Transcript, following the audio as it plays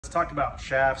Let's talk about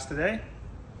shafts today.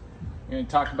 We're going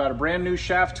to talk about a brand new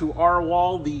shaft to our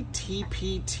wall, the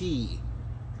TPT.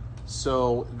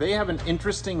 So they have an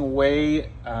interesting way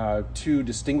to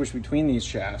distinguish between these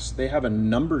shafts. They have a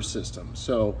number system.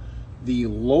 So the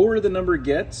lower the number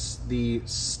gets, the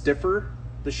stiffer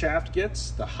the shaft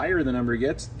gets. The higher the number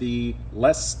gets, the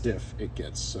less stiff it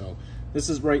gets. So this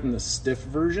is right in the stiff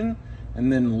version.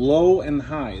 And then low and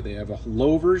high. They have a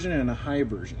low version and a high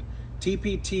version.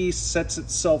 TPT sets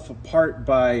itself apart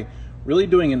by really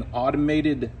doing an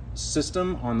automated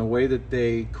system on the way that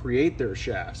they create their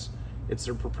shafts. It's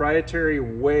their proprietary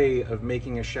way of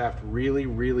making a shaft really,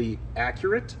 really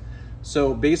accurate.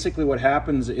 So basically what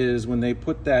happens is when they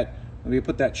put that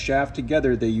shaft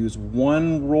together, they use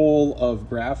one roll of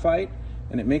graphite,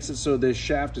 and it makes it so this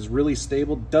shaft is really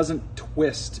stable, doesn't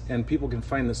twist, and people can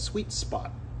find the sweet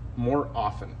spot more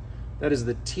often. That is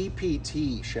the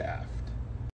TPT shaft.